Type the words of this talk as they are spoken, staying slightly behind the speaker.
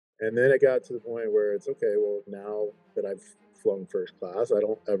And then it got to the point where it's okay, well, now that I've flown first class, I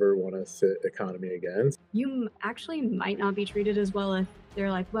don't ever want to sit economy again. You actually might not be treated as well if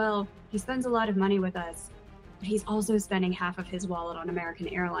they're like, well, he spends a lot of money with us, but he's also spending half of his wallet on American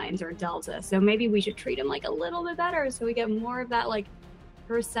Airlines or Delta. So maybe we should treat him like a little bit better so we get more of that like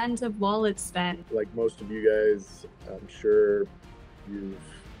percent of wallet spend. Like most of you guys, I'm sure you've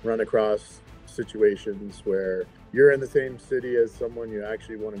run across situations where you're in the same city as someone you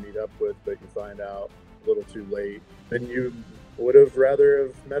actually want to meet up with, but you find out a little too late. Then you would have rather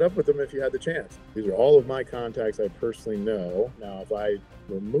have met up with them if you had the chance. These are all of my contacts I personally know. Now, if I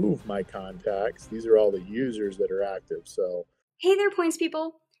remove my contacts, these are all the users that are active. So, Hey there, points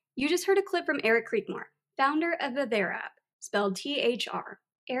people. You just heard a clip from Eric Creekmore, founder of the There app, spelled THR.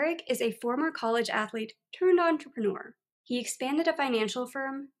 Eric is a former college athlete turned entrepreneur. He expanded a financial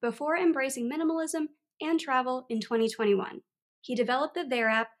firm before embracing minimalism and travel in 2021. He developed the There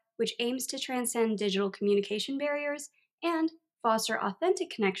app, which aims to transcend digital communication barriers and foster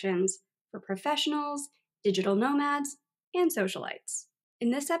authentic connections for professionals, digital nomads, and socialites. In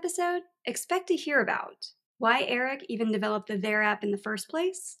this episode, expect to hear about why Eric even developed the There app in the first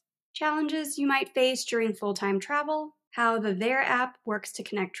place, challenges you might face during full-time travel, how the There app works to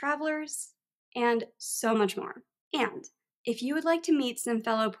connect travelers, and so much more. And if you would like to meet some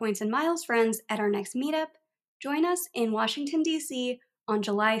fellow Points and Miles friends at our next meetup, join us in Washington, D.C. on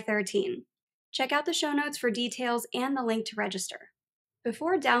July 13. Check out the show notes for details and the link to register.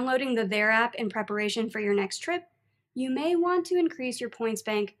 Before downloading the There app in preparation for your next trip, you may want to increase your points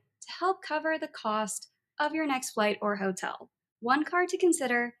bank to help cover the cost of your next flight or hotel. One card to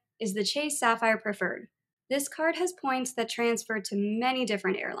consider is the Chase Sapphire Preferred. This card has points that transfer to many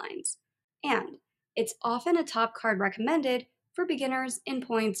different airlines, and it's often a top card recommended for beginners in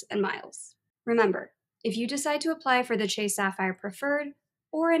points and miles. Remember, if you decide to apply for the Chase Sapphire Preferred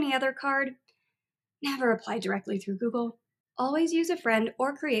or any other card, never apply directly through Google. Always use a friend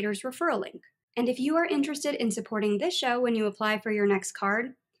or creator's referral link. And if you are interested in supporting this show when you apply for your next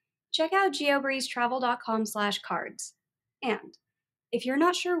card, check out geobreezetravel.com/cards. And if you're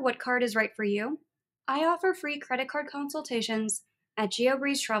not sure what card is right for you, I offer free credit card consultations at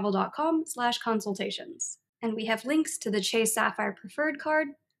geobreezetravel.com/consultations. And we have links to the Chase Sapphire Preferred Card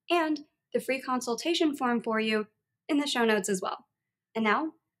and the free consultation form for you in the show notes as well. And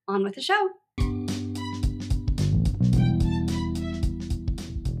now, on with the show.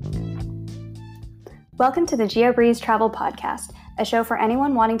 Welcome to the GeoBreeze Travel Podcast, a show for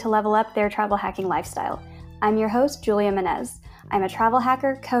anyone wanting to level up their travel hacking lifestyle. I'm your host, Julia Menez. I'm a travel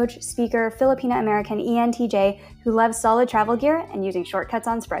hacker, coach, speaker, Filipino-American ENTJ who loves solid travel gear and using shortcuts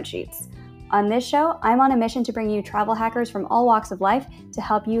on spreadsheets. On this show, I'm on a mission to bring you travel hackers from all walks of life to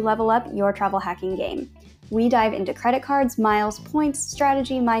help you level up your travel hacking game. We dive into credit cards, miles, points,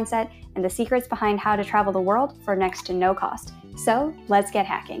 strategy, mindset, and the secrets behind how to travel the world for next to no cost. So, let's get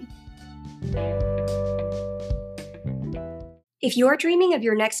hacking. If you're dreaming of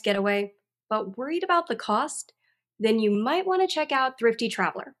your next getaway, but worried about the cost, then you might want to check out Thrifty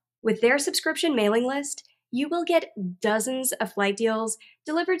Traveler. With their subscription mailing list, you will get dozens of flight deals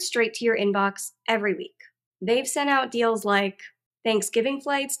delivered straight to your inbox every week. They've sent out deals like Thanksgiving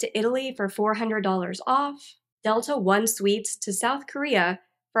flights to Italy for $400 off, Delta One suites to South Korea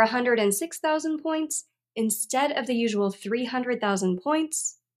for 106,000 points instead of the usual 300,000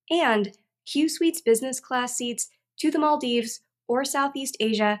 points, and Q Suites business class seats to the Maldives or Southeast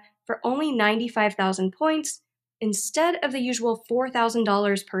Asia for only 95,000 points instead of the usual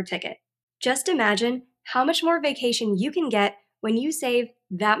 $4,000 per ticket. Just imagine how much more vacation you can get when you save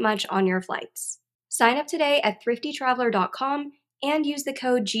that much on your flights. Sign up today at thriftytraveler.com and use the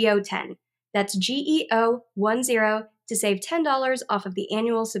code GEO10. That's GEO10 to save $10 off of the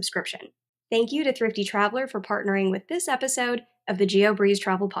annual subscription. Thank you to Thrifty Traveler for partnering with this episode of the GeoBreeze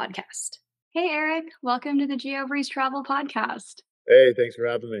Travel Podcast. Hey, Eric. Welcome to the GeoBreeze Travel Podcast. hey, thanks for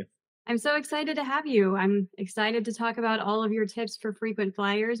having me. I'm so excited to have you. I'm excited to talk about all of your tips for frequent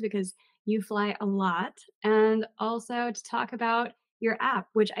flyers because you fly a lot, and also to talk about your app,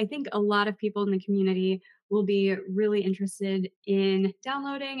 which I think a lot of people in the community will be really interested in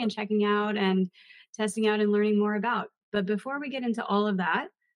downloading and checking out and testing out and learning more about. But before we get into all of that,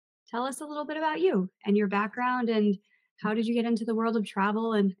 tell us a little bit about you and your background and how did you get into the world of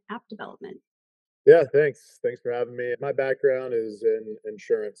travel and app development? Yeah, thanks. Thanks for having me. My background is in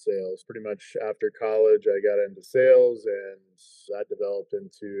insurance sales. Pretty much after college, I got into sales and I developed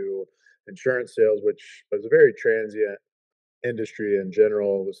into insurance sales, which was a very transient industry in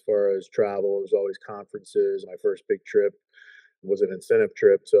general as far as travel. It was always conferences. My first big trip was an incentive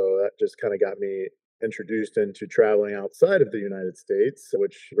trip. So that just kind of got me introduced into traveling outside of the United States,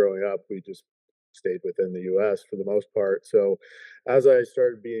 which growing up, we just stayed within the US for the most part. So as I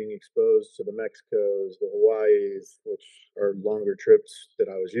started being exposed to the Mexicos, the Hawaiis, which are longer trips than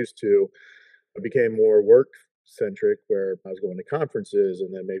I was used to, I became more work centric where I was going to conferences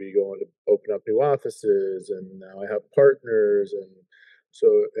and then maybe going to open up new offices and now I have partners and so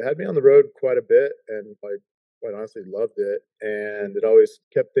it had me on the road quite a bit and I quite honestly loved it and it always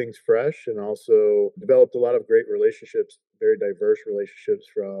kept things fresh and also developed a lot of great relationships, very diverse relationships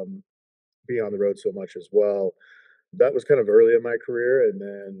from being on the road so much as well. That was kind of early in my career, and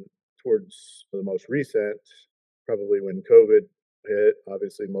then towards the most recent, probably when COVID hit,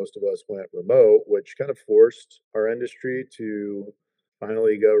 obviously most of us went remote, which kind of forced our industry to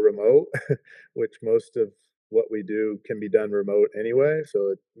finally go remote, which most of what we do can be done remote anyway. So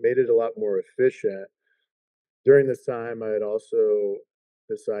it made it a lot more efficient. During this time, I had also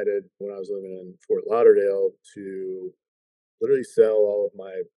decided when I was living in Fort Lauderdale to literally sell all of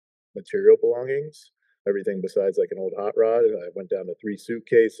my material belongings, everything besides like an old hot rod. And I went down to 3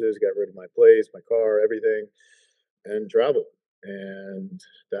 suitcases, got rid of my place, my car, everything, and traveled. And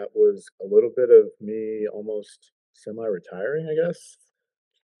that was a little bit of me almost semi retiring, I guess.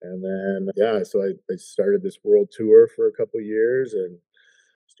 And then, yeah, so I started this world tour for a couple years and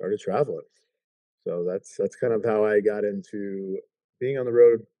started traveling. So that's kind of how I got into being on the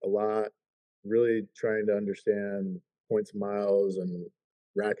road a lot, really trying to understand points, miles, and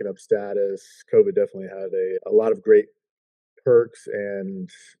racking up status. COVID definitely had a lot of great perks and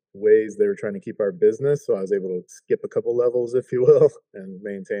ways they were trying to keep our business. So I was able to skip a couple levels, if you will, and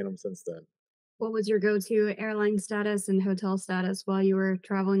maintain them since then. What was your go-to airline status and hotel status while you were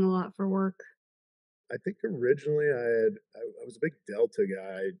traveling a lot for work? I think originally I was a big Delta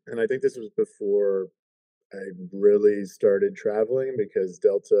guy, and I think this was before I really started traveling because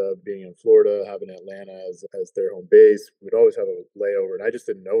Delta being in Florida, having Atlanta as their home base, we'd always have a layover, and I just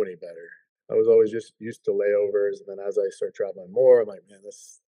didn't know any better. I was always just used to layovers, and then as I start traveling more, I'm like, man,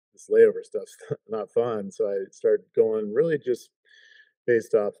 this layover stuff's not fun. So I started going really just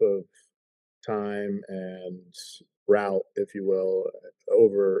based off of time and route, if you will,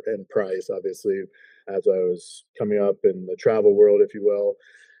 over and price, obviously, as I was coming up in the travel world, if you will.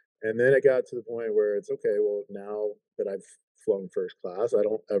 And then it got to the point where it's okay, well, now that I've flown first class, I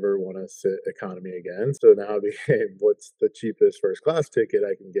don't ever want to sit economy again. So now it became what's the cheapest first class ticket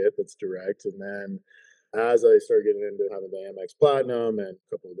I can get that's direct. And then as I started getting into having the Amex Platinum and a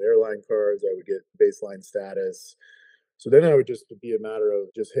couple of airline cards, I would get baseline status. So then I would just be a matter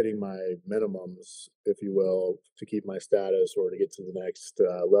of just hitting my minimums, if you will, to keep my status or to get to the next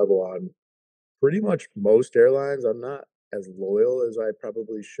level on pretty much most airlines. I'm not as loyal as I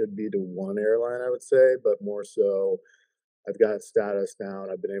probably should be to one airline, I would say, but more so I've got status now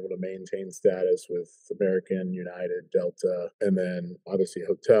and I've been able to maintain status with American, United, Delta, and then obviously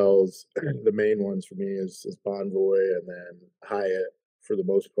hotels. The main ones for me is Bonvoy and then Hyatt for the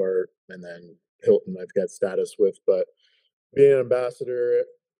most part, and then Hilton I've got status with. But being an ambassador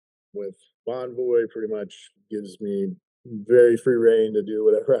with Bonvoy pretty much gives me very free reign to do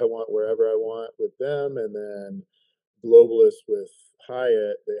whatever I want wherever I want with them. And then Globalist with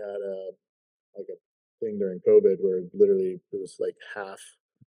Hyatt, they had a like a thing during COVID where literally it was like half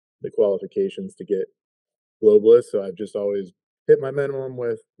the qualifications to get Globalist. So I've just always hit my minimum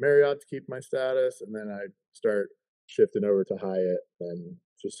with Marriott to keep my status, and then I start shifting over to Hyatt, and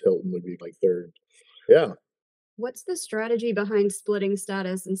just Hilton would be like third. Yeah, What's the strategy behind splitting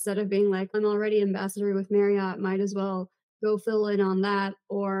status instead of being like, I'm already ambassador with Marriott, might as well go fill in on that,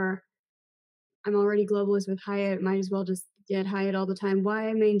 or I'm already globalist with Hyatt, might as well just get Hyatt all the time.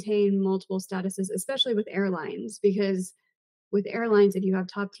 Why maintain multiple statuses, especially with airlines? Because with airlines, if you have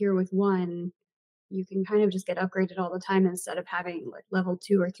top tier with one, you can kind of just get upgraded all the time instead of having like level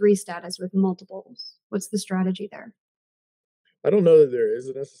 2 or 3 status with multiples. What's the strategy there? I don't know that there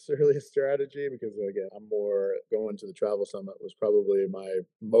is necessarily a strategy because again, I'm more going to the travel summit was probably my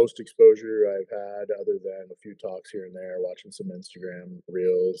most exposure I've had other than a few talks here and there, watching some Instagram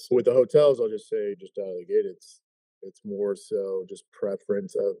reels. With the hotels, I'll just say just out of the gate, it's more so just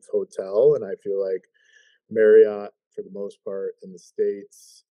preference of hotel. And I feel like Marriott, for the most part in the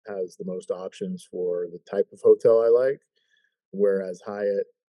States, has the most options for the type of hotel I like. Whereas Hyatt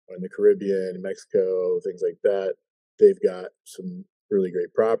in the Caribbean, Mexico, things like that, they've got some really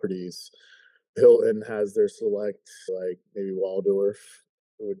great properties. Hilton has their select, like maybe Waldorf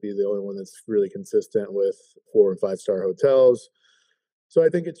would be the only one that's really consistent with 4 and 5 star hotels. So I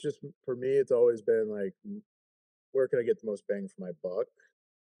think it's just for me, it's always been like, where can I get the most bang for my buck?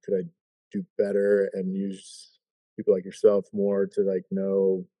 Could I do better and use people like yourself more to like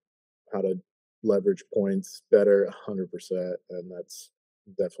know how to leverage points better 100%. And that's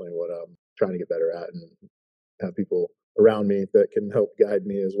definitely what I'm trying to get better at and have people around me that can help guide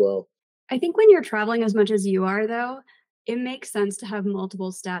me as well. I think when you're traveling as much as you are, though, it makes sense to have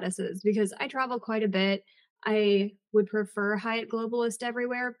multiple statuses because I travel quite a bit. I would prefer Hyatt Globalist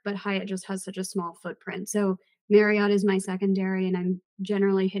everywhere, but Hyatt just has such a small footprint. So Marriott is my secondary, and I'm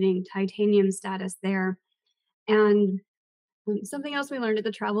generally hitting titanium status there. And something else we learned at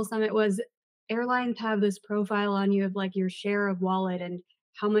the travel summit was airlines have this profile on you of like your share of wallet and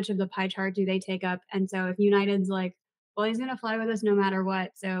how much of the pie chart do they take up. And so if United's like, well, he's going to fly with us no matter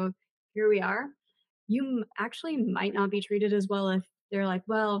what. So here we are. You actually might not be treated as well if they're like,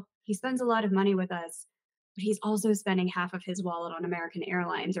 well, he spends a lot of money with us, but he's also spending half of his wallet on American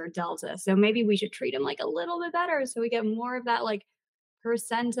Airlines or Delta. So maybe we should treat him like a little bit better so we get more of that like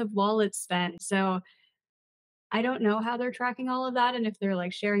percent of wallet spent. So I don't know how they're tracking all of that and if they're,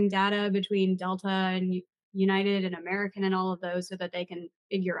 like, sharing data between Delta and United and American and all of those so that they can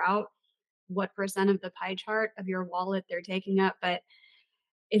figure out what percent of the pie chart of your wallet they're taking up, but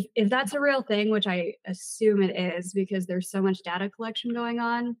if that's a real thing, which I assume it is because there's so much data collection going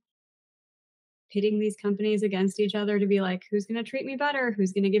on, pitting these companies against each other to be like, "Who's gonna treat me better?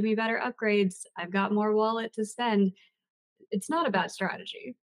 Who's gonna give me better upgrades? I've got more wallet to spend." It's not a bad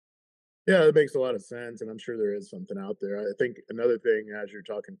strategy. Yeah, that makes a lot of sense, and I'm sure there is something out there. I think another thing as you're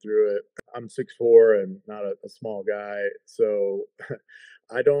talking through it, I'm 6'4" and not a small guy, so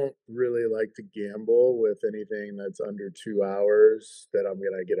I don't really like to gamble with anything that's under 2 hours that I'm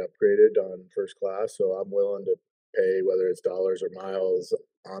gonna get upgraded on first class, so I'm willing to pay, whether it's dollars or miles,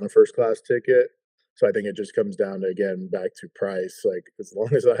 on a first class ticket. So I think it just comes down to, again, back to price, like, as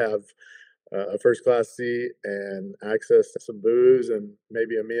long as I have a first class seat and access to some booze and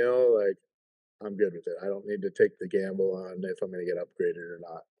maybe a meal, like, I'm good with it. I don't need to take the gamble on if I'm gonna get upgraded or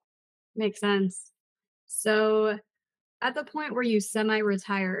not. Makes sense. So at the point where you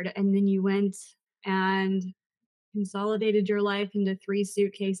semi-retired and then you went and consolidated your life into 3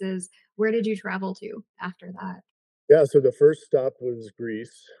 suitcases, where did you travel to after that? Yeah, so the first stop was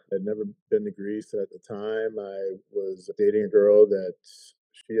Greece. I'd never been to Greece at the time. I was dating a girl that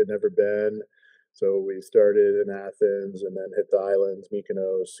she had never been. So we started in Athens and then hit the islands,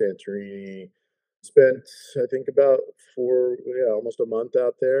 Mykonos, Santorini. Spent, I think, about yeah, almost a month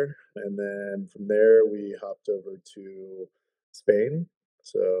out there. And then from there, we hopped over to Spain.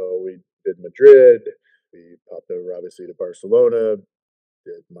 So we did Madrid. We popped over, obviously, to Barcelona,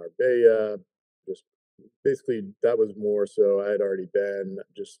 did Marbella, just basically that was more so I had already been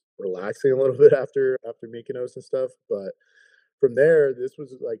just relaxing a little bit after Mykonos and stuff, but from there, this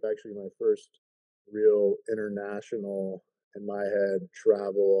was like actually my first real international in my head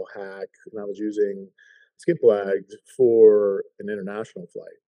travel hack, and I was using skip flags for an international flight.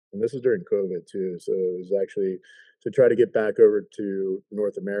 And this was during COVID too, so it was actually to try to get back over to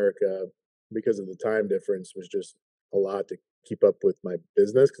North America because of the time difference was just a lot to keep up with my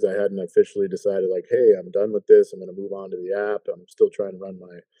business because I hadn't officially decided like, hey, I'm done with this. I'm going to move on to the app. I'm still trying to run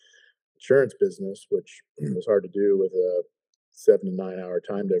my insurance business, which was hard to do with a 7 to 9 hour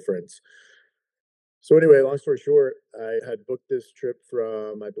time difference. So anyway, long story short, I had booked this trip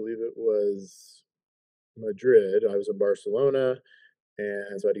from I believe it was Madrid. I was in Barcelona,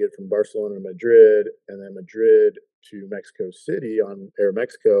 and so I had to get from Barcelona to Madrid, and then Madrid to Mexico City on Air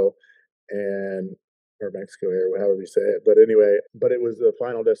Mexico, and or Mexico Air, however you say it. But anyway, but it was the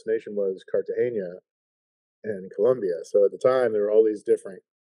final destination was Cartagena in Colombia. So at the time, there were all these different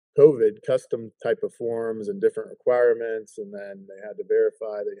COVID custom type of forms and different requirements, and then they had to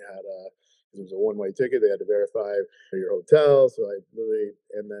verify that you had a. It was a one-way ticket. They had to verify your hotel. So I literally,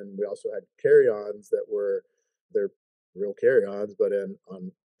 and then we also had carry-ons that were they're real carry-ons, but in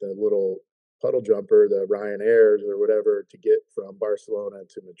on the little puddle jumper, the Ryanairs or whatever, to get from Barcelona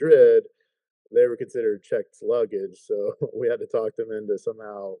to Madrid, they were considered checked luggage. So we had to talk them into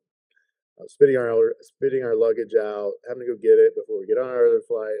somehow spitting our luggage out, having to go get it before we get on our other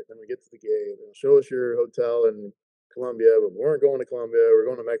flight. Then we get to the gate. They'll show us your hotel in Colombia, but we weren't going to Colombia. We're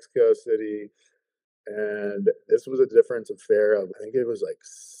going to Mexico City, and this was a difference of fare of I think it was like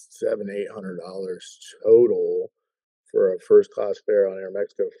 $700-800 total for a first class fare on Air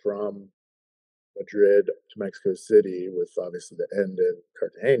Mexico from Madrid to Mexico City, with obviously the end in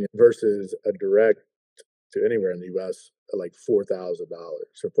Cartagena, versus a direct to anywhere in the U.S. at like $4,000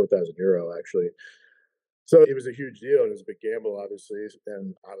 or 4,000 euro actually. So it was a huge deal. It was a big gamble, obviously,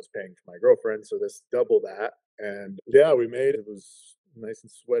 and I was paying for my girlfriend, so this doubled that. And yeah, we made it. Was nice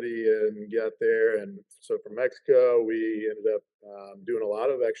and sweaty and got there. And so from Mexico, we ended up doing a lot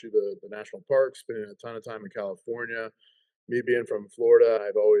of actually the national parks, spending a ton of time in California. Me being from Florida,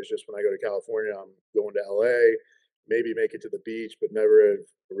 I've always just when I go to California, I'm going to LA, maybe make it to the beach, but never have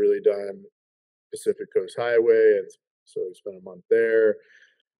really done Pacific Coast Highway. And so I spent a month there.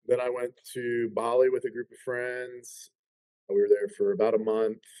 Then I went to Bali with a group of friends. We were there for about a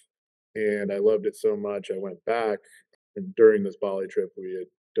month and I loved it so much. I went back. And during this Bali trip, we had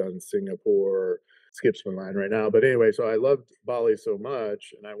done Singapore. Skips my mind right now. But anyway, so I loved Bali so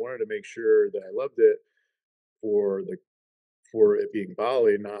much and I wanted to make sure that I loved it for the for it being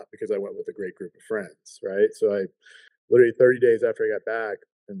Bali, not because I went with a great group of friends, right? So I literally 30 days after I got back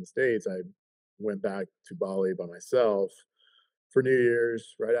in the States, I went back to Bali by myself for New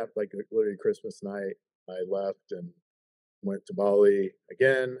Year's, right after like literally Christmas night. I left and went to Bali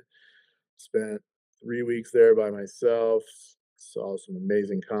again, spent 3 weeks there by myself, saw some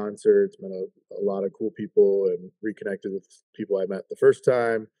amazing concerts, met a lot of cool people, and reconnected with people I met the first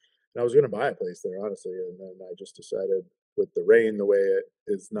time. And I was going to buy a place there, honestly. And then I just decided with the rain the way it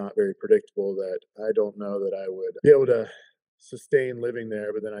is not very predictable that I don't know that I would be able to sustain living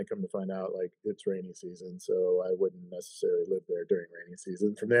there. But then I come to find out like it's rainy season, so I wouldn't necessarily live there during rainy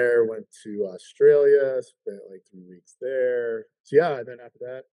season. From there, went to Australia, spent like 3 weeks there. So yeah, and then after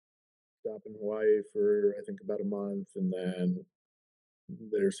that, stop in Hawaii for I think about a month, and then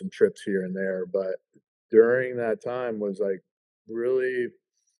there's some trips here and there. But during that time was like really,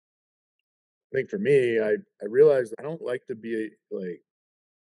 I think for me, I realized I don't like to be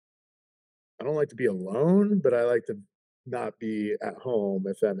alone, but I like to not be at home,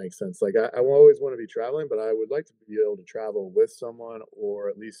 if that makes sense. Like I will always want to be traveling, but I would like to be able to travel with someone or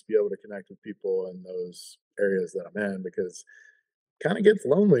at least be able to connect with people in those areas that I'm in because kind of gets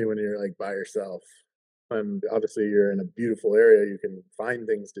lonely when you're like by yourself. And obviously, you're in a beautiful area, you can find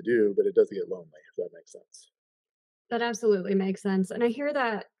things to do, but it does get lonely, if that makes sense. That absolutely makes sense, and I hear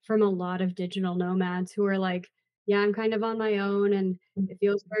that from a lot of digital nomads who are like, "Yeah, I'm kind of on my own, and it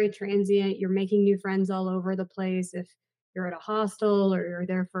feels very transient." You're making new friends all over the place if you're at a hostel or you're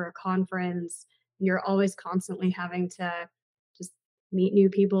there for a conference, and you're always constantly having to just meet new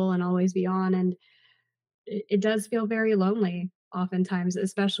people and always be on, and it does feel very lonely oftentimes,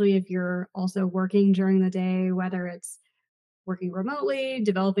 especially if you're also working during the day, whether it's working remotely,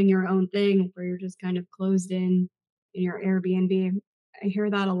 developing your own thing where you're just kind of closed in your Airbnb. I hear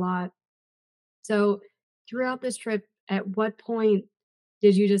that a lot. So, throughout this trip, at what point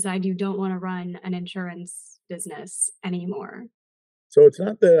did you decide you don't want to run an insurance business anymore? So it's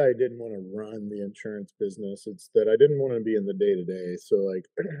not that I didn't wanna run the insurance business, it's that I didn't wanna be in the day-to-day. So, like,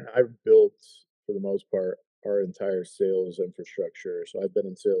 I've built, for the most part, our entire sales infrastructure. So I've been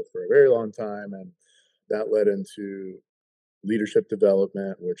in sales for a very long time, and that led into leadership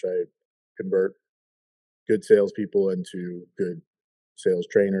development, which I convert good salespeople into good sales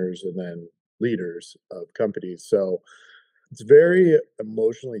trainers and then leaders of companies. So it's very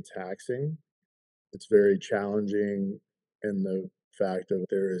emotionally taxing. It's very challenging in the fact of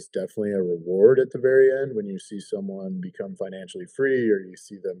there is definitely a reward at the very end when you see someone become financially free or you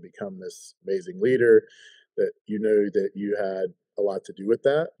see them become this amazing leader that you know that you had a lot to do with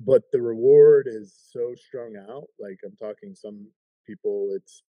that. But the reward is so strung out. Like I'm talking some people,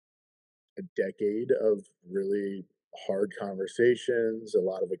 it's a decade of really hard conversations, a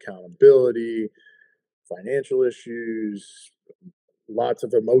lot of accountability, financial issues, lots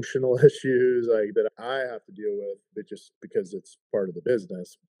of emotional issues like that I have to deal with, but just because it's part of the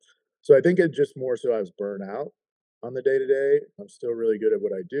business. So I think it just more so I was burnt out on the day to day. I'm still really good at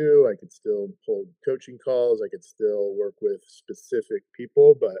what I do. I could still hold coaching calls. I could still work with specific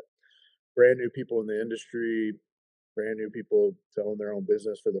people, but brand new people in the industry, brand new people telling their own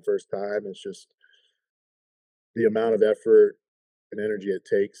business for the first time. It's just the amount of effort and energy it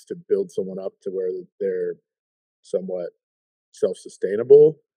takes to build someone up to where they're somewhat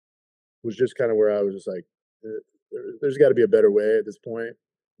self-sustainable was just kind of where I was just like, there's got to be a better way at this point.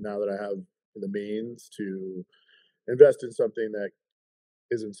 Now that I have the means to invest in something that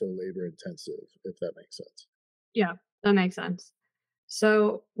isn't so labor intensive, if that makes sense. Yeah, that makes sense.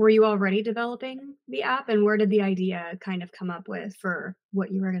 So, were you already developing the app, and where did the idea kind of come up with for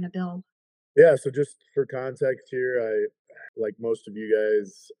what you were going to build? Yeah. So just for context here, like most of you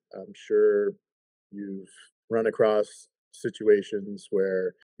guys, I'm sure you've run across situations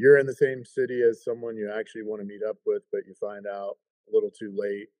where you're in the same city as someone you actually want to meet up with, but you find out a little too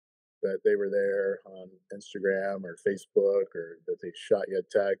late that they were there on Instagram or Facebook or that they shot you a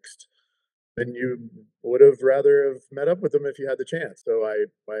text. And you would have rather have met up with them if you had the chance. So I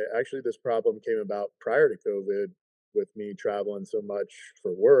actually this problem came about prior to COVID with me traveling so much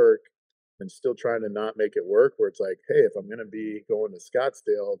for work and still trying to not make it work where it's like, hey, if I'm gonna be going to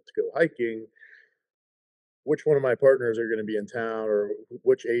Scottsdale to go hiking, which one of my partners are going to be in town or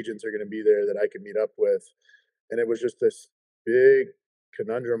which agents are going to be there that I can meet up with. And it was just this big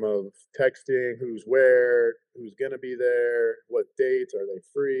conundrum of texting who's where, who's going to be there, what dates, are they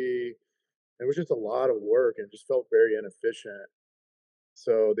free? It was just a lot of work and it just felt very inefficient.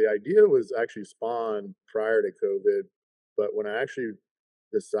 So the idea was actually spawned prior to COVID, but when I actually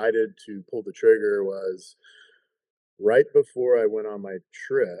decided to pull the trigger was right before I went on my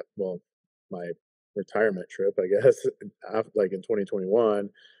trip. Well, my retirement trip, I guess, like in 2021.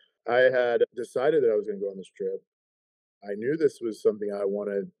 I had decided that I was going to go on this trip. I knew this was something I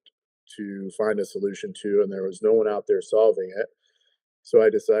wanted to find a solution to, and there was no one out there solving it. So I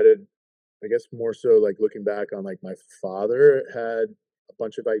decided, I guess more so like looking back on like my father had a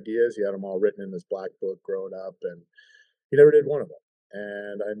bunch of ideas. He had them all written in his black book growing up, and he never did one of them.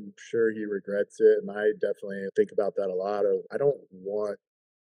 And I'm sure he regrets it. And I definitely think about that a lot of I don't want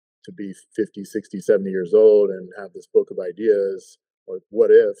to be 50, 60, 70 years old and have this book of ideas or what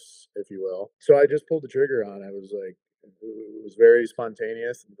ifs, if you will. So I just pulled the trigger on. I was like, it was very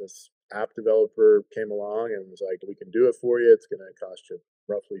spontaneous. This app developer came along and was like, we can do it for you. It's going to cost you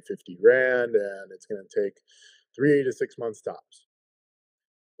roughly 50 grand and it's going to take 3 to 6 months tops.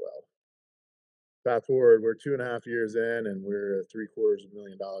 Well, fast forward, we're 2.5 years in and we're $750,000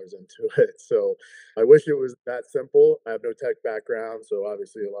 into it. So I wish it was that simple. I have no tech background, so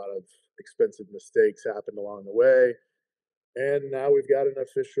obviously a lot of expensive mistakes happened along the way. And now we've got an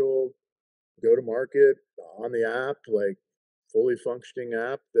official go to market on the app, like fully functioning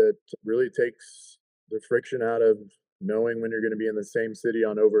app that really takes the friction out of knowing when you're going to be in the same city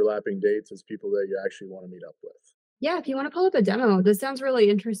on overlapping dates as people that you actually want to meet up with. Yeah, if you wanna pull up a demo, this sounds really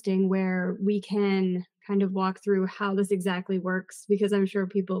interesting where we can kind of walk through how this exactly works, because I'm sure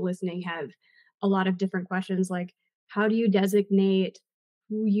people listening have a lot of different questions, like, how do you designate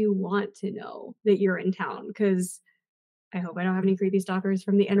who you want to know that you're in town? Because I hope I don't have any creepy stalkers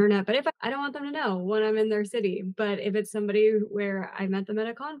from the internet, but if I don't want them to know when I'm in their city. But if it's somebody where I met them at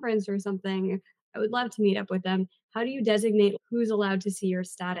a conference or something, I would love to meet up with them. How do you designate who's allowed to see your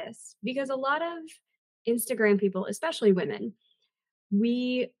status? Because a lot of Instagram people, especially women,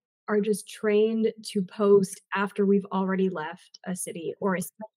 we are just trained to post after we've already left a city or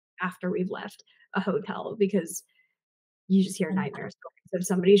especially after we've left a hotel because you just hear nightmare stories. If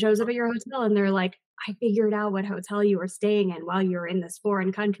somebody shows up at your hotel and they're like, "I figured out what hotel you were staying in while you were in this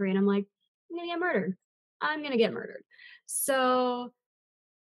foreign country," and I'm like, "I'm gonna get murdered. I'm gonna get murdered." So,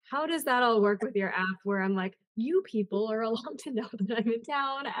 how does that all work with your app where I'm like, "You people are allowed to know that I'm in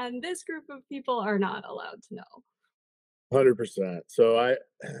town, and this group of people are not allowed to know?" 100%. So I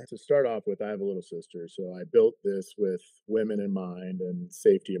to start off with, I have a little sister, so I built this with women in mind and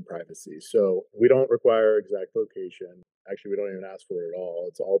safety and privacy. So we don't require exact location. Actually, we don't even ask for it at all.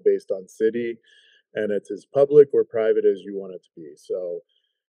 It's all based on city and it's as public or private as you want it to be. So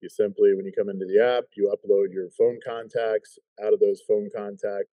you simply, when you come into the app, you upload your phone contacts. Out of those phone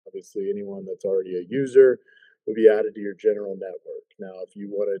contacts, obviously, anyone that's already a user will be added to your general network. Now, if you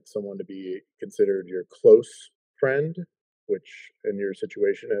wanted someone to be considered your close friend, which in your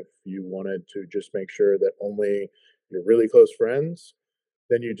situation, if you wanted to just make sure that only your really close friends,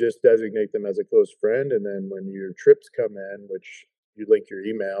 then you just designate them as a close friend. And then when your trips come in, which you link your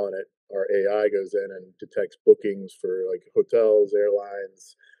email and our AI goes in and detects bookings for like hotels,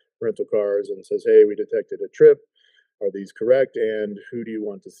 airlines, rental cars, and says, hey, we detected a trip. Are these correct? And who do you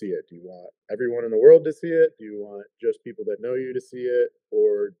want to see it? Do you want everyone in the world to see it? Do you want just people that know you to see it?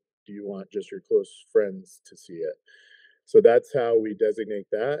 Or do you want just your close friends to see it? So that's how we designate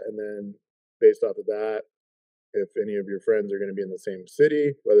that. And then based off of that, if any of your friends are going to be in the same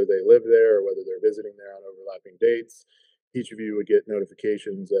city, whether they live there or whether they're visiting there on overlapping dates, each of you would get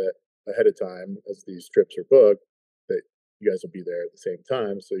notifications ahead of time as these trips are booked that you guys will be there at the same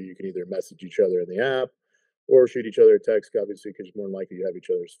time. So you can either message each other in the app or shoot each other a text, obviously, because you're more than likely you have each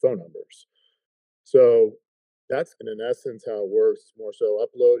other's phone numbers. So that's in essence how it works. More so,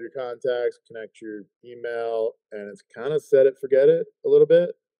 upload your contacts, connect your email, and it's kind of set it, forget it a little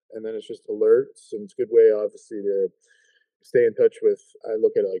bit. And then it's just alerts, and it's a good way, obviously, to stay in touch with. I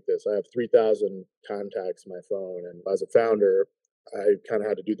look at it like this: I have 3,000 contacts in my phone, and as a founder, I kind of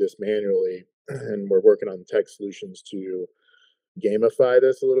had to do this manually. And we're working on tech solutions to gamify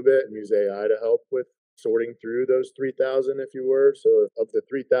this a little bit and use AI to help with sorting through those 3,000, if you were. So of the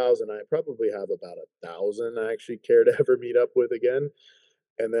 3,000, I probably have about 1,000 I actually care to ever meet up with again.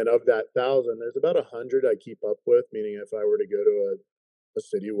 And then of that 1,000, there's about 100 I keep up with, meaning if I were to go to a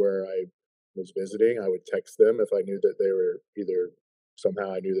city where I was visiting, I would text them if I knew that they were either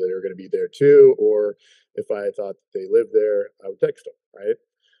somehow I knew that they were going to be there too, or if I thought that they lived there, I would text them, right?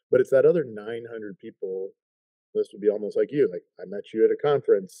 But it's that other 900 people This would be almost like you. Like, I met you at a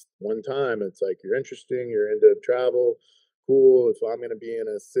conference one time. It's like you're interesting, you're into travel. Cool. If I'm going to be in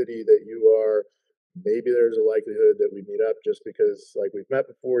a city that you are, maybe there's a likelihood that we meet up just because, like, we've met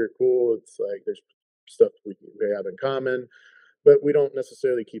before. You're cool. It's like there's stuff we have in common, but we don't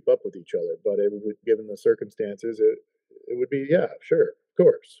necessarily keep up with each other. But it would, given the circumstances, it would be, yeah, sure, of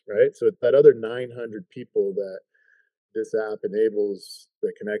course, right? So that other 900 people that this app enables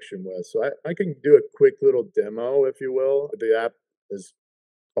the connection with. So I can do a quick little demo, if you will. The app is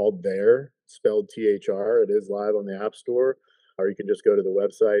called There, spelled THR. It is live on the App Store, or you can just go to the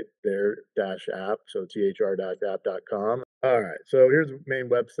website there-app, so thr-app.com. All right, so here's the main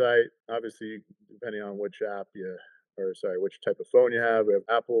website. Obviously, depending on which app you, or sorry, which type of phone you have, we have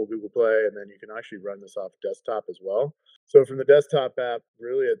Apple, Google Play, and then you can actually run this off desktop as well. So from the desktop app,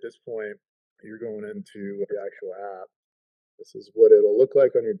 really at this point, you're going into the actual app. This is what it'll look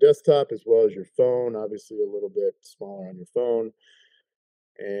like on your desktop as well as your phone, obviously a little bit smaller on your phone.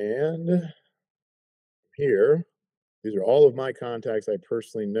 And here, these are all of my contacts I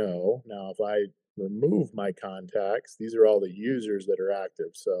personally know. Now, if I remove my contacts, these are all the users that are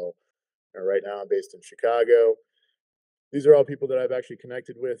active. So right now I'm based in Chicago. These are all people that I've actually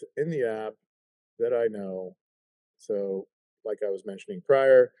connected with in the app that I know. So, like I was mentioning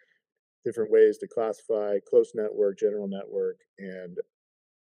prior, different ways to classify close network, general network, and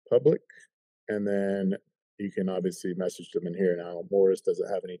public. And then you can obviously message them in here. Now, Morris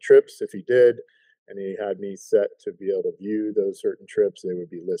doesn't have any trips. If he did, and he had me set to be able to view those certain trips, they would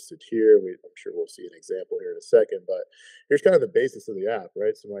be listed here. I'm sure we'll see an example here in a second, but here's kind of the basis of the app,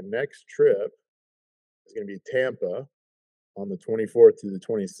 right? So my next trip is going to be Tampa on the 24th through the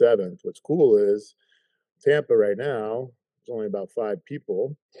 27th. What's cool is Tampa right now, there's only about 5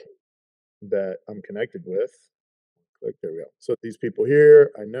 people that I'm connected with. Click, there we go. So these people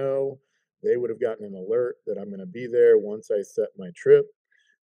here, I know they would have gotten an alert that I'm going to be there once I set my trip.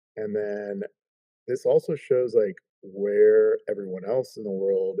 And then this also shows like where everyone else in the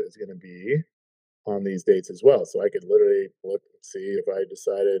world is going to be on these dates as well. So I could literally look and see if I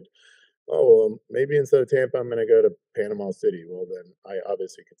decided, oh, well, maybe instead of Tampa, I'm going to go to Panama City. Well, then I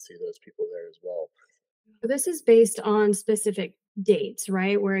obviously could see those people there as well. This is based on specific dates,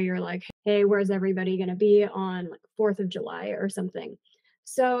 right? Where you're like, hey, where's everybody going to be on like 4th of July or something?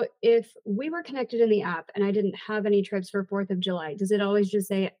 So if we were connected in the app and I didn't have any trips for 4th of July, does it always just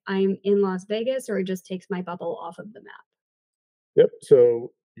say I'm in Las Vegas or it just takes my bubble off of the map? Yep.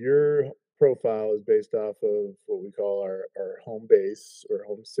 So your profile is based off of what we call our home base or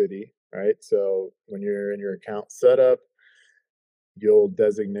home city, right? So when you're in your account setup, you'll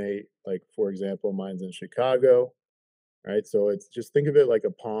designate, like, for example, mine's in Chicago, right? So it's just think of it like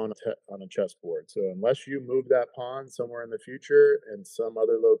a pawn on a chessboard. So unless you move that pawn somewhere in the future in some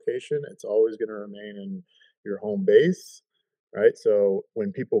other location, it's always going to remain in your home base, right? So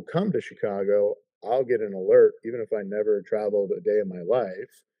when people come to Chicago, I'll get an alert, even if I never traveled a day in my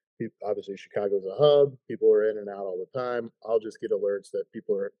life. Obviously, Chicago's a hub. People are in and out all the time. I'll just get alerts that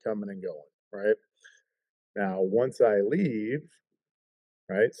people are coming and going, right? Now, once I leave,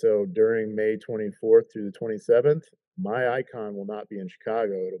 right? So during May 24th through the 27th, my icon will not be in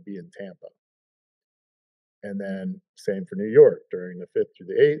Chicago, it'll be in Tampa. And then same for New York. During the 5th through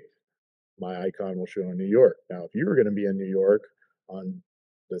the 8th, my icon will show in New York. Now, if you were going to be in New York on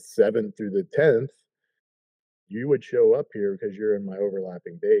the 7th through the 10th, you would show up here because you're in my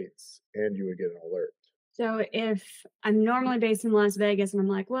overlapping dates and you would get an alert. So if I'm normally based in Las Vegas and I'm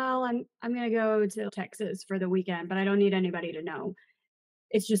like, well, I'm going to go to Texas for the weekend, but I don't need anybody to know.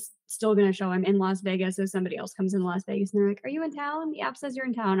 It's just still gonna show I'm in Las Vegas if somebody else comes in Las Vegas and they're like, "Are you in town?" The app says you're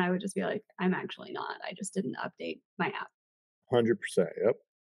in town. I would just be like, "I'm actually not. I just didn't update my app." 100%. Yep.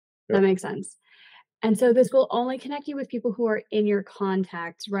 That Yep. makes sense. And so this will only connect you with people who are in your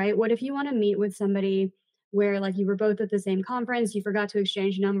contacts, right? What if you wanna meet with somebody where, like, you were both at the same conference, you forgot to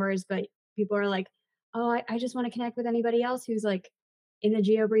exchange numbers, but people are like, "Oh, I just wanna connect with anybody else who's, like, in the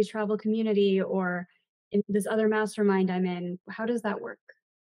GeoBreeze travel community or in this other mastermind I'm in." How does that work?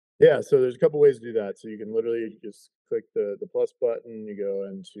 Yeah, so there's a couple ways to do that. So you can literally just click the plus button, you go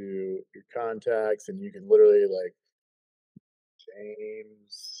into your contacts, and you can literally like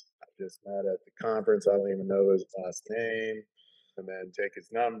James, I just met at the conference. I don't even know his last name. And then take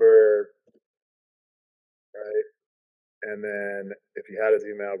his number, right? And then if you had his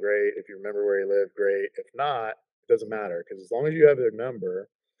email, great. If you remember where he lived, great. If not, it doesn't matter because as long as you have their number,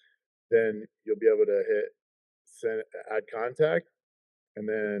 then you'll be able to hit send add contact, and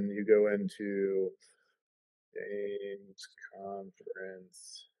then you go into James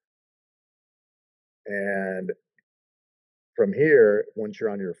conference, and From here, once you're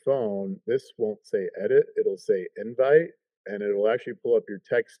on your phone, this won't say edit, it'll say invite, and it'll actually pull up your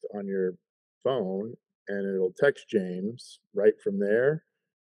text on your phone, and it'll text James right from there.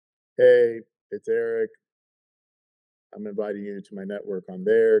 Hey, it's Eric. I'm inviting you to my network on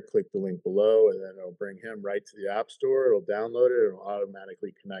there. Click the link below, and then it'll bring him right to the App Store. It'll download it, it'll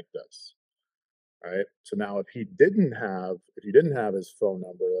automatically connect us. All right. So now if he didn't have his phone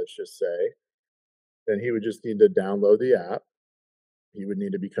number, let's just say, then he would just need to download the app. He would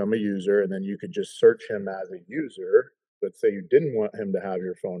need to become a user, and then you could just search him as a user. Let's say you didn't want him to have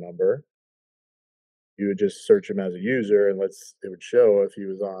your phone number. You would just search him as a user, and it would show if he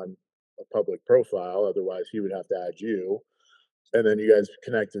was on a public profile. Otherwise, he would have to add you. And then you guys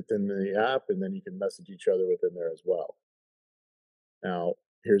connect within the app, and then you can message each other within there as well. Now,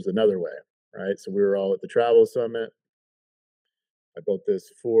 here's another way, right? So we were all at the travel summit. I built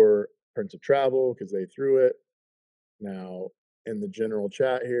this for Prince of Travel because they threw it. Now, in the general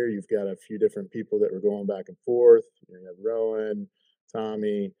chat here, you've got a few different people that were going back and forth. You have Rowan,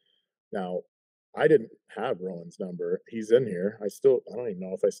 Tommy. Now, I didn't have Rowan's number. He's in here. I don't even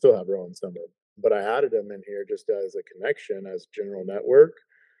know if I still have Rowan's number, but I added him in here just as a connection, as general network.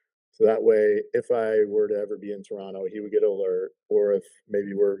 So that way, if I were to ever be in Toronto, he would get an alert, or if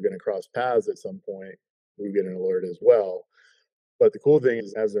maybe we're going to cross paths at some point, we would get an alert as well. But the cool thing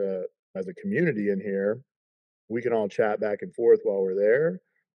is, as a community in here, we can all chat back and forth while we're there,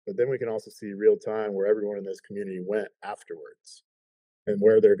 but then we can also see real time where everyone in this community went afterwards and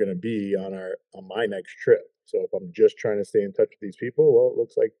where they're going to be on my next trip. So if I'm just trying to stay in touch with these people, well, it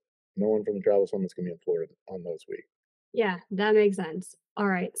looks like no one from the travel summit's going to be in Florida on those weeks. Yeah, that makes sense. All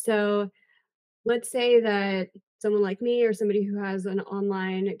right. So let's say that someone like me or somebody who has an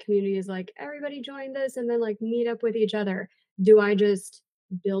online community is like, everybody join this and then like meet up with each other. Do I just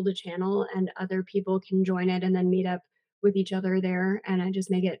build a channel and other people can join it and then meet up with each other there and I just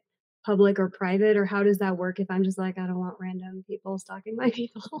make it public or private? Or how does that work if I'm just like, I don't want random people stalking my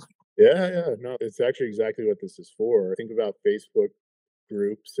people? Yeah, no, it's actually exactly what this is for. Think about Facebook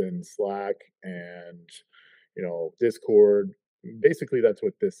groups and Slack and Discord. Basically, that's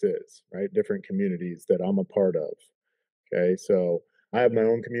what this is, right? Different communities that I'm a part of. Okay, so I have my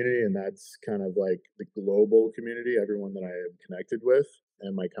own community, and that's kind of like the global community, everyone that I am connected with,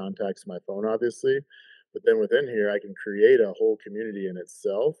 and my contacts, my phone, obviously. But then within here, I can create a whole community in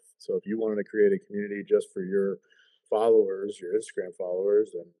itself. So if you wanted to create a community just for your followers, your Instagram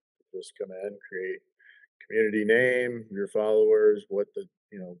followers, then just come in, create community name, your followers, what the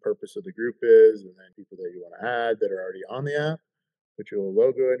purpose of the group is, and then people that you want to add that are already on the app. Put your little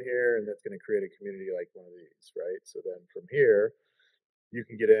logo in here, and that's going to create a community like one of these, right? So then from here, you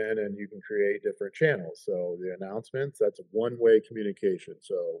can get in and you can create different channels. So the announcements, that's one-way communication.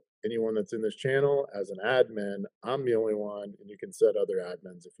 So anyone that's in this channel as an admin, I'm the only one, and you can set other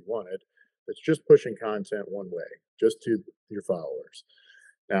admins if you wanted. That's just pushing content one way, just to your followers.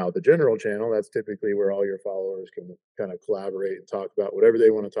 Now, the general channel, that's typically where all your followers can kind of collaborate and talk about whatever they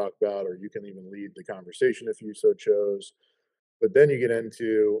want to talk about, or you can even lead the conversation if you so chose. But then you get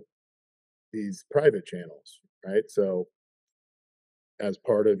into these private channels, right? So as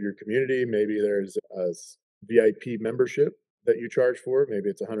part of your community, maybe there's a VIP membership that you charge for. Maybe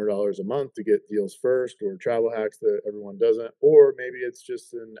it's $100 a month to get deals first, or travel hacks that everyone doesn't. Or maybe it's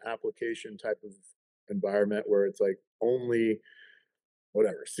just an application type of environment where it's like only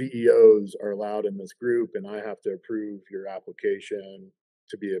whatever CEOs are allowed in this group, and I have to approve your application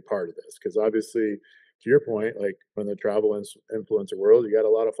to be a part of this. Because obviously, to your point, like in the travel influencer world, you got a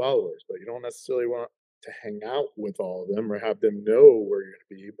lot of followers, but you don't necessarily want to hang out with all of them or have them know where you're going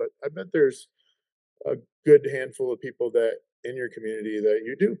to be. But I bet there's a good handful of people that in your community that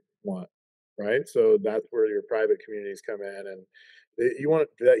you do want, right? So that's where your private communities come in, and you want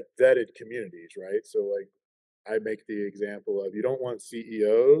vetted communities, right? So like I make the example of, you don't want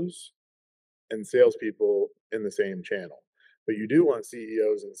CEOs and salespeople in the same channel, but you do want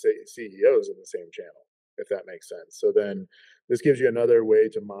CEOs and CEOs in the same channel, if that makes sense. So then this gives you another way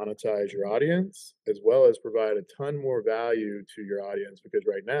to monetize your audience, as well as provide a ton more value to your audience, because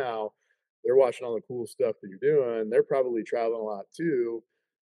right now they're watching all the cool stuff that you're doing. They're probably traveling a lot too,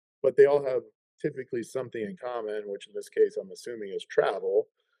 but they all have typically something in common, which in this case, I'm assuming is travel,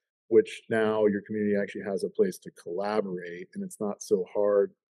 which now your community actually has a place to collaborate, and it's not so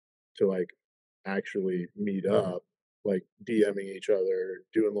hard to like actually meet up, like DMing each other,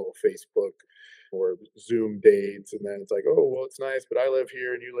 doing little Facebook or Zoom dates, and then it's like, oh well, it's nice, but I live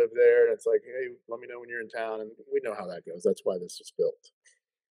here and you live there, and it's like, hey, let me know when you're in town, and we know how that goes. That's why this was built.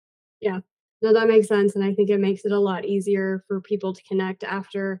 Yeah. No, that makes sense, and I think it makes it a lot easier for people to connect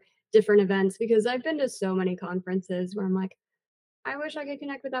after different events because I've been to so many conferences where I'm like, I wish I could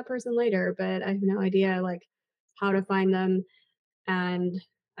connect with that person later, but I have no idea like how to find them. And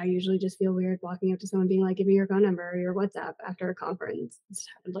I usually just feel weird walking up to someone being like, give me your phone number or your WhatsApp after a conference. It's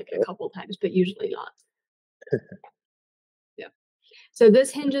happened like a Yep. couple times, but usually not. Yeah. So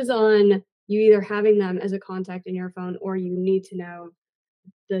this hinges on you either having them as a contact in your phone or you need to know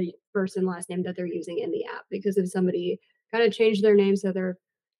the first and last name that they're using in the app. Because if somebody kind of changed their name so they're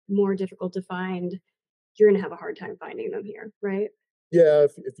more difficult to find, you're going to have a hard time finding them here, right? Yeah,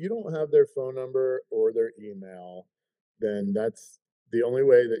 if you don't have their phone number or their email, then that's the only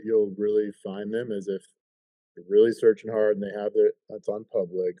way that you'll really find them is if you're really searching hard and they have their that's on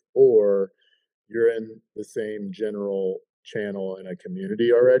public, or you're in the same general channel in a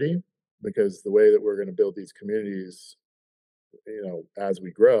community already. Because the way that we're going to build these communities, as we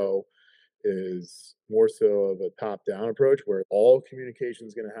grow, is more so of a top down approach where all communication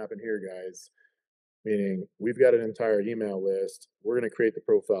is going to happen here, guys. Meaning, we've got an entire email list. We're going to create the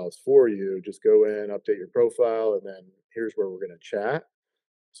profiles for you. Just go in, update your profile, and then here's where we're going to chat.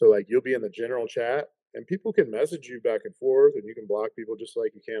 So, like, you'll be in the general chat, and people can message you back and forth, and you can block people just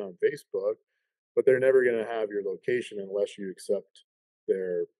like you can on Facebook, but they're never going to have your location unless you accept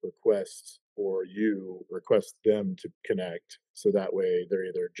their requests or you request them to connect. So that way they're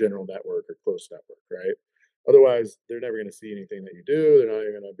either general network or close network, right? Otherwise, they're never going to see anything that you do. They're not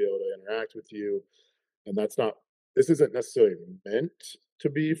even going to be able to interact with you. And that's not, this isn't necessarily meant to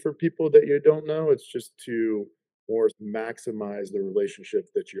be for people that you don't know. It's just to more maximize the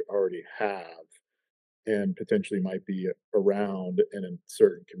relationship that you already have and potentially might be around and in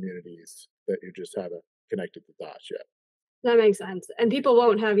certain communities that you just haven't connected the dots yet. That makes sense. And people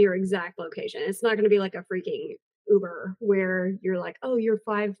won't have your exact location. It's not going to be like a freaking Uber where you're like, oh, you're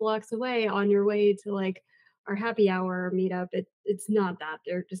 5 blocks away on your way to like our happy hour meetup. It's not that.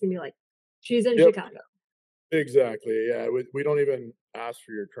 They're just going to be like, she's in Yep, Chicago. exactly. Yeah, we don't even ask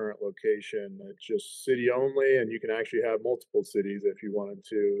for your current location. It's just city only, and you can actually have multiple cities if you wanted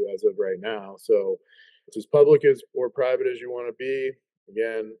to, as of right now. So it's as public as or private as you want to be.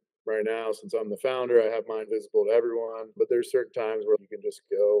 Again, right now, since I'm the founder, I have mine visible to everyone. But there's certain times where you can just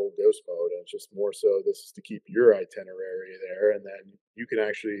go ghost mode, and it's just more so this is to keep your itinerary there, and then you can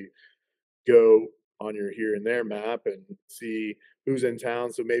actually go on your here and there map and see who's in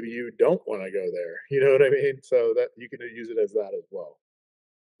town. So maybe you don't want to go there. You know what I mean? So that you can use it as that as well.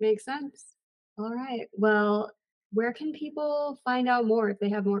 Makes sense. All right. Well, where can people find out more if they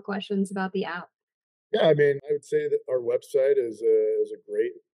have more questions about the app? Yeah, I mean, I would say that our website is a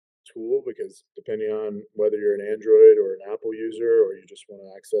great tool because depending on whether you're an Android or an Apple user or you just want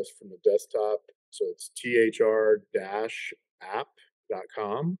to access from the desktop, so it's thr-app.com.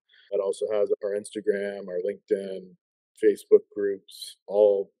 That also has our Instagram, our LinkedIn, Facebook groups,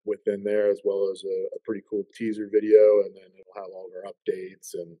 all within there, as well as a pretty cool teaser video, and then it'll have all of our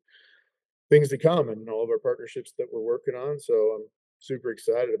updates and things to come and all of our partnerships that we're working on. So I'm super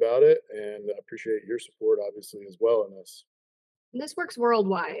excited about it and I appreciate your support, obviously, as well in this. And this works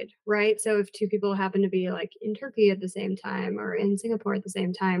worldwide, right? So if two people happen to be like in Turkey at the same time or in Singapore at the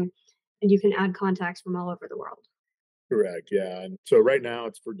same time, and you can add contacts from all over the world. Correct. Yeah. And so right now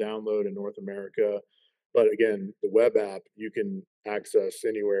it's for download in North America. But again, the web app you can access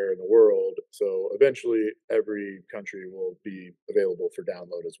anywhere in the world. So eventually every country will be available for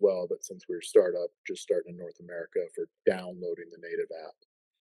download as well. But since we're a startup, just starting in North America for downloading the native app.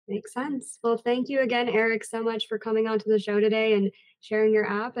 Makes sense. Well, thank you again, Eric, so much for coming onto the show today and sharing your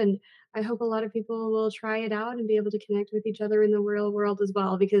app. And I hope a lot of people will try it out and be able to connect with each other in the real world as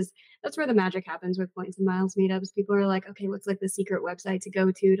well, because that's where the magic happens with Points and Miles meetups. People are like, okay, what's like the secret website to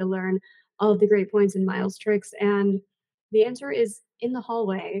go to learn all of the great Points and Miles tricks? And the answer is in the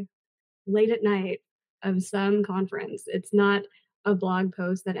hallway late at night of some conference. It's not a blog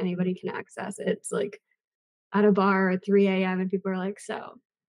post that anybody can access. It's like at a bar at 3 a.m. and people are like, so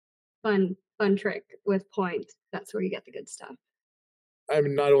fun trick with point. That's where you get the good stuff. I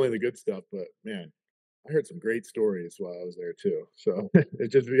mean, not only the good stuff, but man, I heard some great stories while I was there too. So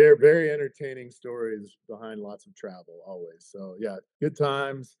it's just very, very entertaining stories behind lots of travel always. So yeah, good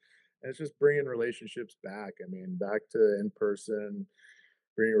times. And it's just bringing relationships back. I mean, back to in person,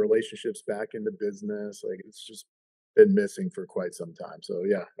 bringing relationships back into business. Like it's just been missing for quite some time. So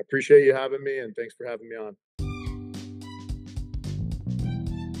yeah, I appreciate you having me and thanks for having me on.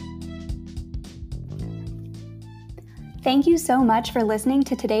 Thank you so much for listening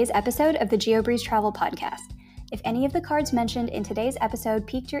to today's episode of the GeoBreeze Travel Podcast. If any of the cards mentioned in today's episode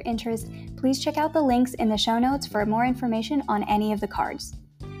piqued your interest, please check out the links in the show notes for more information on any of the cards.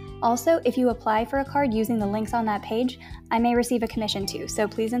 Also, if you apply for a card using the links on that page, I may receive a commission too, so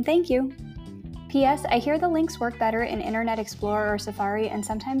please and thank you. P.S. I hear the links work better in Internet Explorer or Safari, and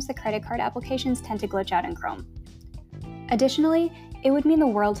sometimes the credit card applications tend to glitch out in Chrome. Additionally, it would mean the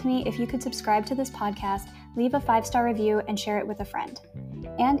world to me if you could subscribe to this podcast, leave a 5-star review, and share it with a friend.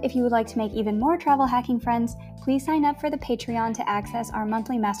 And if you would like to make even more travel hacking friends, please sign up for the Patreon to access our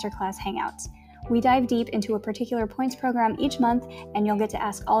monthly masterclass hangouts. We dive deep into a particular points program each month, and you'll get to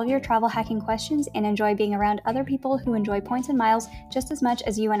ask all of your travel hacking questions and enjoy being around other people who enjoy points and miles just as much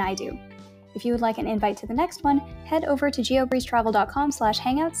as you and I do. If you would like an invite to the next one, head over to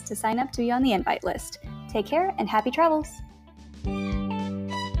geobreezetravel.com/hangouts to sign up to be on the invite list. Take care and happy travels!